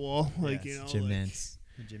head on the wall, like Yeah, you know, Jim like, Nance.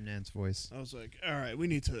 The Jim Nance voice. I was like, all right, we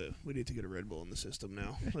need to get a Red Bull in the system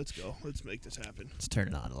now. Let's go. Let's make this happen. Let's turn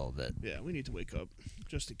it on a little bit. Yeah, we need to wake up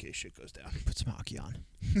just in case shit goes down. Put some hockey on.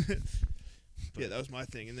 Yeah, that was my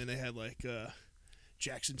thing. And then they had like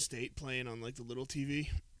Jackson State playing on like the little TV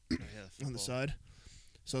on the side.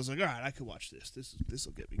 So I was like, all right, I could watch this. This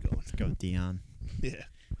will get me going. Let's go with Dion. Yeah,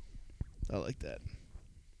 I like that.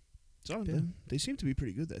 So Yeah. they seem to be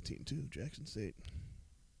pretty good, that team too. Jackson State.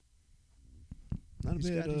 Not He's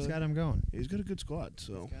a bad. got him going. He's got a good squad.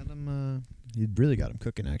 So Got him. He really got him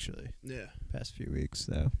cooking actually. yeah, Past few weeks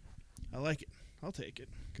though. I like it. I'll take it.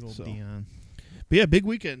 Good old So- Dion. But yeah, big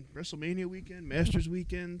weekend. WrestleMania weekend, Masters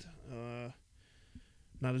weekend.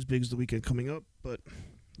 Not as big as the weekend coming up, but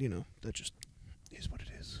you know that just is what it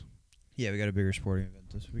is. Yeah, we got a bigger sporting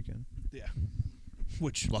event this weekend.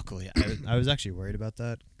 Which Luckily, I was actually worried about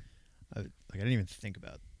that. I didn't even think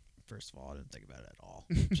about. First of all, I didn't think about it at all.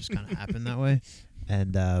 It just kind of happened that way,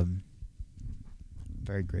 and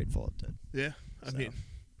very grateful it did. yeah, I So. mean,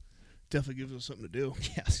 definitely gives us something to do.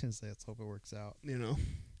 Yeah, I was gonna say let's hope it works out. You know,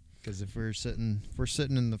 Because if we're sitting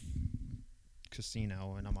in the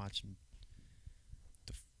casino and I'm watching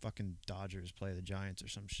the fucking Dodgers play the Giants or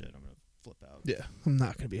some shit, I'm gonna flip out. yeah, I'm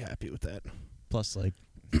not gonna be happy with that. Plus, like,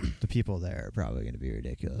 the people there are probably gonna be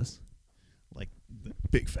ridiculous. Like,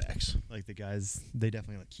 Big facts. like the guys, they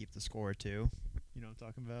definitely like keep the score too. You know what I'm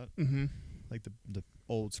talking about? Mm-hmm. Like the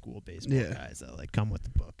old school baseball Yeah. guys that like come with the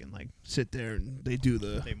book and like Sit there and they do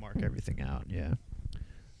the they mark everything out. Yeah.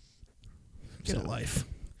 get a So- life.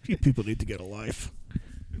 You people need to get a life.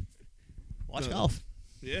 Watch No. golf.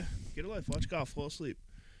 Yeah, get a life. Watch golf. Fall asleep.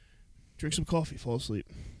 Drink some coffee. Fall asleep.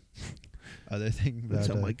 Other thing That's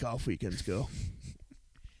about how my golf weekends go.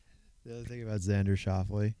 the other thing about Xander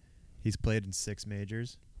Schauffele, he's played in 6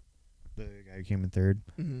 majors. The guy who came in third.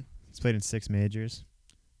 Mm-hmm. He's played in 6 majors,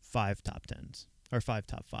 5 top 10s, or 5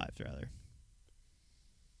 top 5s rather,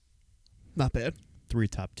 Not bad. 3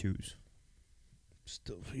 top 2s.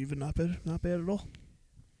 Still, even not bad. Not bad at all.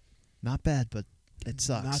 Not bad, but it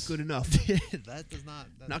sucks. Not good enough. That does not.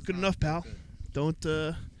 That Not does good not enough, feel pal. good. Don't.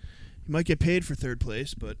 You might get paid for third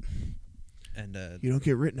place, but And you don't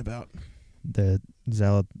get written about. the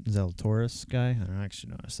Zalatoris guy, I don't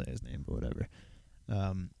actually know how to say his name, but whatever.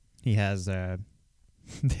 He has.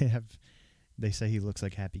 They say he looks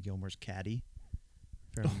like Happy Gilmore's caddy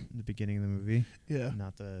from the beginning of the movie. Yeah.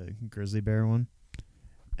 Not the grizzly bear one.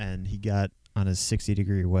 And he got on a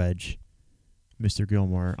 60-degree wedge, Mr.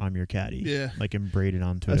 Gilmore, I'm your caddy. Yeah. Like braided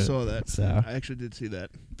onto I it. saw that. So I actually did see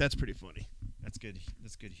that. That's pretty funny. that's good.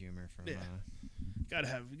 That's good humor from. Yeah.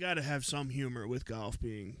 Gotta have some humor with golf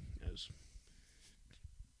being as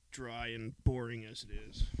dry and boring as it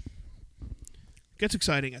is. Gets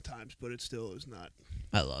exciting at times, but it still is not.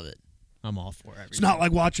 I love it. I'm all for it. It's not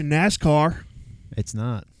like watching NASCAR. It's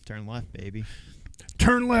not. Turn left, baby.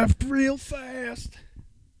 Turn left real fast.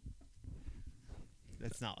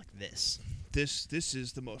 It's not like this. This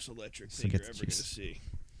is the most electric So thing you're get ever the going to juice. see.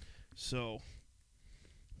 So,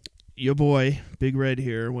 your boy, Big Red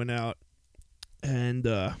here, went out and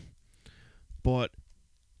bought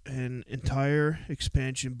an entire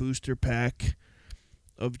expansion booster pack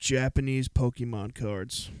of Japanese Pokemon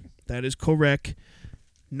cards. That is correct.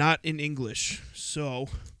 Not in English. So,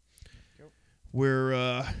 Yep.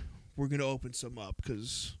 we're gonna open some up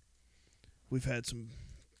because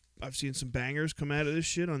I've seen some bangers come out of this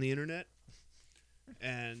shit on the internet,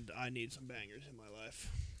 and I need some bangers in my life.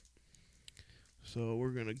 So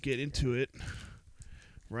we're gonna get into it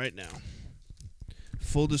right now.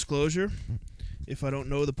 Full disclosure, if I don't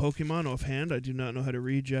know the Pokemon offhand, I do not know how to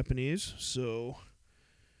read Japanese, so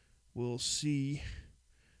we'll see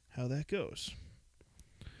how that goes.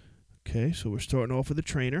 Okay, so we're starting off with a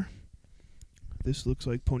trainer. This looks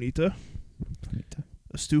like Ponyta,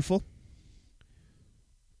 a Stoofle,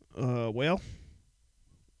 Whale,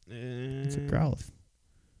 and It's a Growlithe.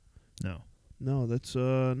 No. No, that's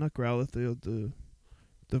not Growlithe.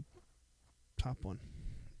 The top one,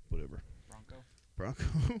 whatever. Bronco.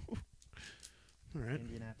 All right.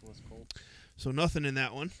 Indianapolis Colts. So nothing in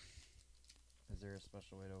that one. Is there a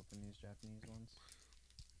special way to open these Japanese ones?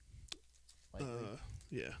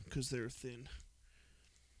 Yeah, because they're thin.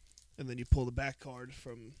 And then you pull the back card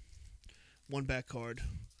from one back card.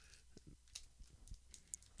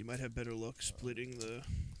 You might have better luck splitting the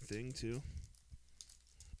thing too.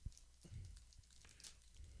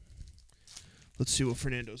 Let's see what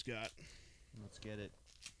Fernando's got. Let's get it.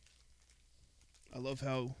 I love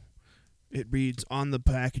how it reads on the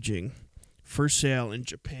packaging, for sale in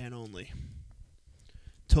Japan only.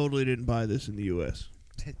 Totally didn't buy this in the U.S.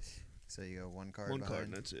 So you go one card One behind. card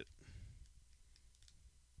and that's it.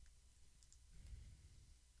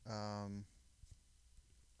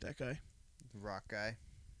 That guy. Rock guy.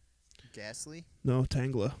 Ghastly. No,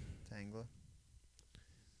 Tangela. Tangela.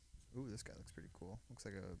 Ooh, this guy looks pretty cool. Looks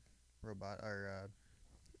like a robot or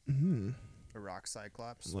a rock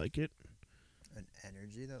cyclops. Like it. An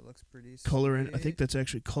energy that looks pretty Color. sweet. I think that's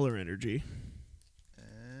actually color energy.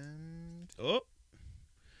 And Oh,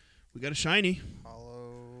 we got a shiny.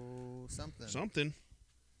 hollow something. Something.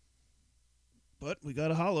 But we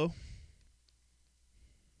got a hollow.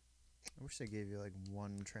 I wish they gave you like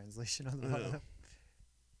one translation on the I know. bottom.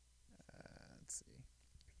 Let's see.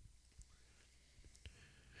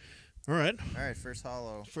 All right. All right, first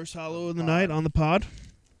hollow. First hollow of the Pod. night on the pod.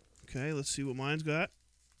 Okay, let's see what mine's got.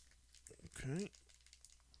 Okay.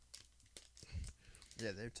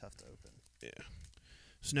 Yeah, they're tough to open. Yeah.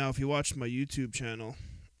 So now if you watched my YouTube channel,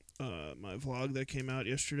 my vlog that came out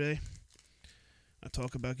yesterday, I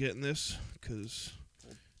talk about getting this because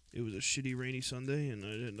it was a shitty rainy Sunday and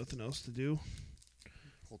I had nothing else to do.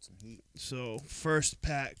 Hold some heat. So first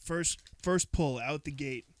pull out the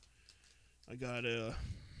gate. I got I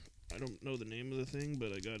don't know the name of the thing,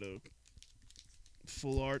 but I got a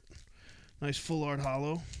nice full art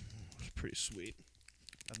hollow. It's pretty sweet.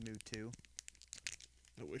 A Mewtwo.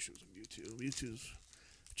 I wish it was a Mewtwo.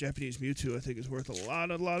 Japanese Mewtwo, I think, is worth a lot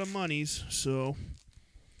of monies. So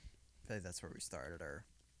I feel like that's where we started our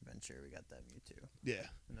venture. We got that Mewtwo yeah,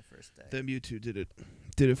 in the first day. that Mewtwo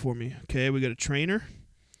did it for me. Okay, we got a trainer,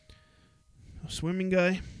 a swimming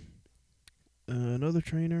guy, another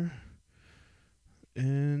trainer,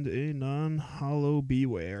 and a non-hollow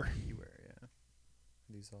Beware. Yeah.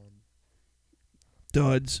 These all.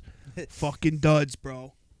 Duds. Fucking duds,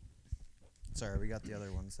 bro. Sorry, we got the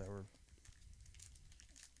other ones that were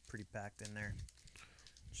pretty packed in there.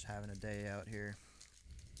 Just having a day out here.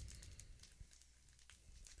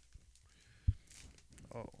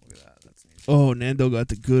 Oh, look at that. That's neat. Oh, Nando got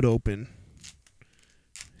the good open.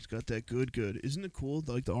 He's got that good. Isn't it cool?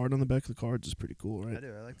 Like the art on the back of the cards is pretty cool, right? I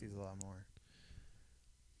do. I like these a lot more.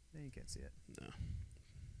 Yeah, you can't see it. No.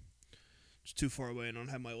 It's too far away. I don't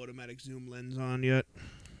have my automatic zoom lens on yet.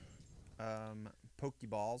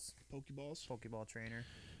 Pokeballs. Pokeballs. Pokeball trainer.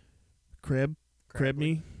 Crably.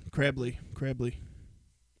 Crably.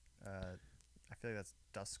 I feel like that's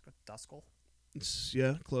Duskull. It's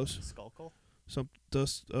close. Skullkle.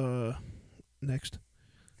 Next.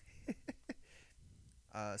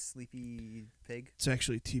 Sleepy Pig. It's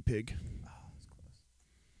actually T-Pig. Oh, that's close.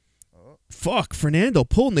 Oh, Fuck, Fernando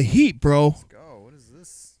pulling the heat, bro. let's go. What is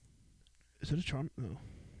this? Is it a Charm? No.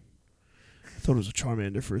 I thought it was a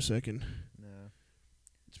Charmander for a second. No,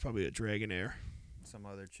 It's probably a Dragonair. some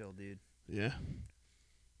other chill dude. Yeah.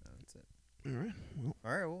 Oh, that's it. All right. Well,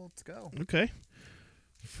 All right, well, let's go. okay.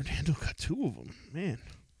 Fernando got two of them. Man,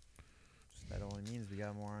 That only means we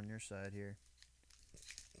got more on your side here.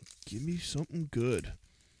 give me something good.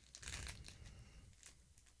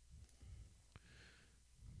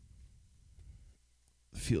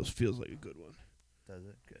 Feels like a good one. Does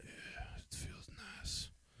it? Good. It feels nice.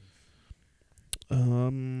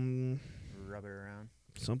 Rub it around.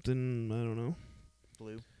 Something, I don't know.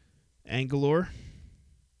 Blue. Angalore.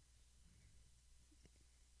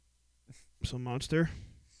 Some monster.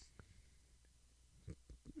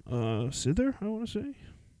 Sither, I want to say.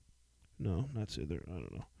 No, not Sither. I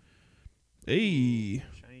don't know. Hey,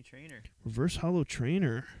 Shiny trainer. reverse hollow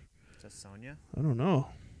trainer. Is that Sonya? I don't know.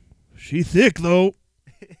 She thick though.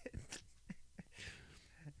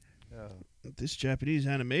 Oh. This Japanese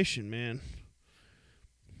animation, man,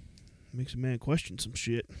 makes a man question some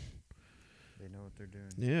shit. They know what they're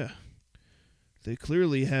doing. Yeah, they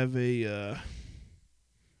clearly have a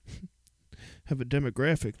have a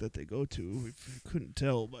demographic that they go to. If you couldn't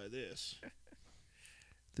tell by this,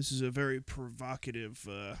 this is a very provocative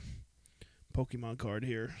Pokemon card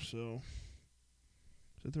here. So,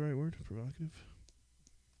 is that the right word? Provocative?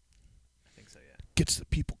 I think so, yeah. Gets the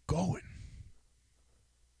people going.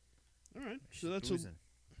 All right, so that's a. Boozing.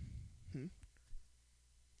 Hmm?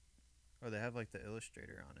 Oh, they have like the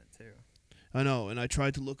illustrator on it too. I know, and I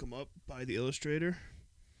tried to look them up by the illustrator,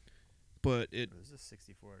 but it. Oh, this is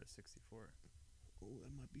 64 out of 64. Oh,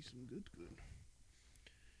 that might be some good.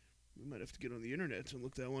 We might have to get on the internet and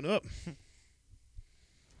look that one up.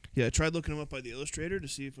 Yeah, I tried looking them up by the illustrator to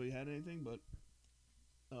see if we had anything, but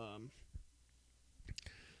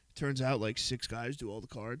turns out like 6 guys do all the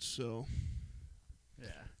cards, so Yeah.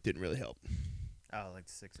 didn't really help. Oh, like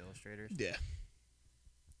the 6 illustrators? Yeah.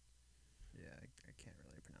 Yeah, I can't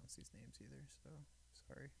really pronounce these names either, so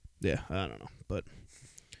sorry. Yeah, I don't know, but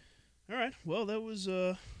all right. Well, that was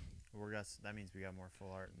That means we got more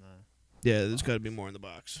full art in the. yeah. There's got to be more in the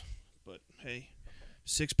box, but hey,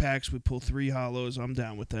 6 packs. We pull 3 hollows. I'm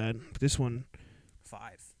down with that. This one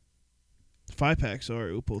 5. 5 packs.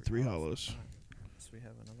 Sorry, we pull 3 hollows. So we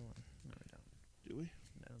have another one. No, we don't. Do we?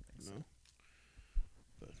 No, I don't think so. No.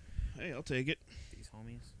 But hey, I'll take it. These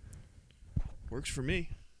homies. Works for me.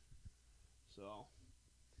 So,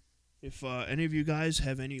 if any of you guys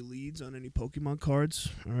have any leads on any Pokemon cards,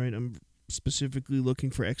 all right, I'm specifically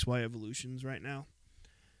looking for XY evolutions right now.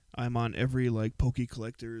 I'm on every like Poke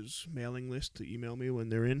Collectors mailing list to email me when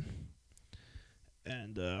they're in,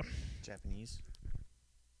 and Japanese.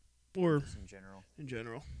 or Just in general. in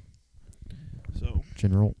general. So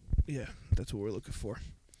General. yeah, that's what we're looking for.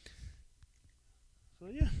 So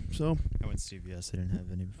yeah, so I went to CVS. I didn't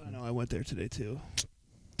have any before. I know I went there today too.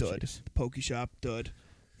 Dud. Jeez. Poke Shop, dud.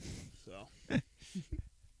 So.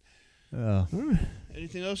 Oh. All right.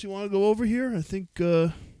 Anything else you want to go over here? I think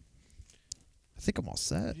I think I'm all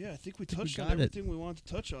set. yeah, I think we think we touched on got it. everything we wanted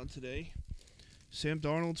to touch on today. Sam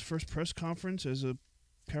Darnold's first press conference as a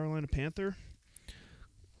Carolina Panther.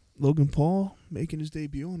 Logan Paul making his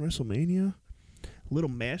debut on WrestleMania. A little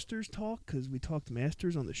Masters talk because we talked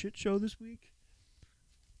Masters on the shit show this week.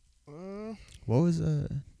 What was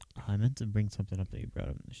I meant to bring something up that you brought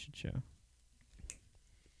up in the shit show.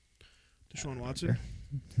 Deshaun Watson,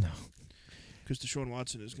 No. because Deshaun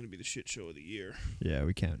Watson is going to be the shit show of the year. Yeah,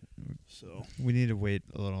 we can't. So We need to wait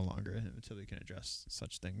a little longer until we can address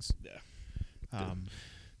such things. yeah,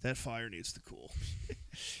 that fire needs to cool.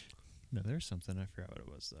 No, there's something. I forgot what it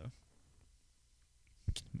was though.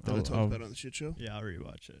 That I talked about on the shit show. Yeah, I'll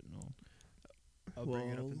rewatch it and I'll bring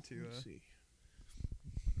it up Well, into. let's see.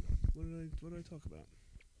 What did I talk about?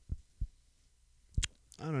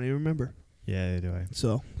 I don't even remember. Yeah, do I?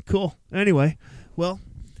 So cool. Anyway, well,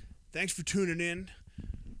 thanks for tuning in.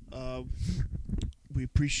 We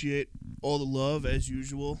appreciate all the love as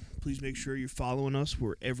usual. Please make sure you're following us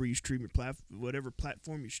wherever you stream your whatever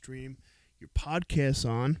platform you stream your podcasts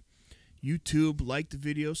on. YouTube, like the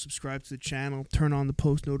video, subscribe to the channel, turn on the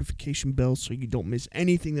post notification bell so you don't miss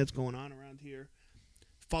anything that's going on around here.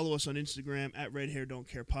 Follow us on Instagram at Red Hair Don't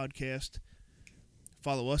Care Podcast.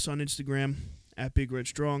 Follow us on Instagram at Big Red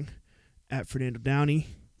Strong, at Fernando Downey.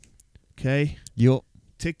 Okay. Yo.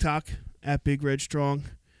 TikTok at Big Red Strong,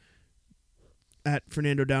 at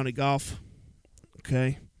Fernando Downey Golf.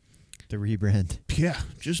 Okay. The rebrand. Yeah,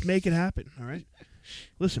 just make it happen. All right.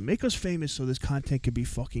 Listen, make us famous so this content can be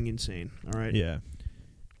fucking insane. All right. Yeah.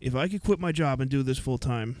 If I could quit my job and do this full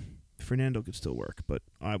time, Fernando could still work, but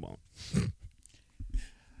I won't.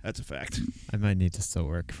 That's a fact. I might need to still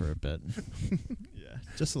work for a bit. Yeah,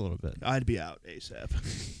 just a little bit. I'd be out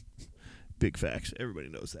ASAP. Big facts. Everybody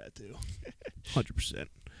knows that too. 100%.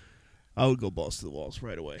 I would go balls to the walls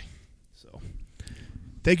right away. So,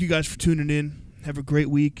 thank you guys for tuning in. Have a great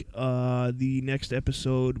week. The next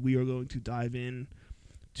episode, we are going to dive in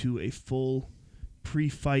to a full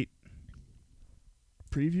pre-fight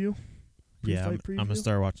preview. Yeah, I'm Pre-fight gonna preview?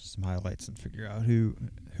 start watching some highlights and figure out who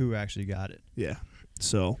actually got it. Yeah.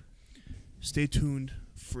 So, Stay tuned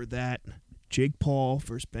for that. Jake Paul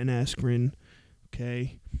versus Ben Askren.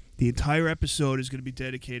 Okay? The entire episode is going to be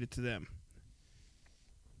dedicated to them.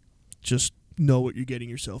 Just know what you're getting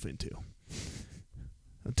yourself into.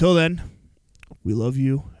 Until then, we love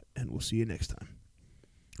you, and we'll see you next time.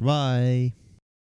 Bye.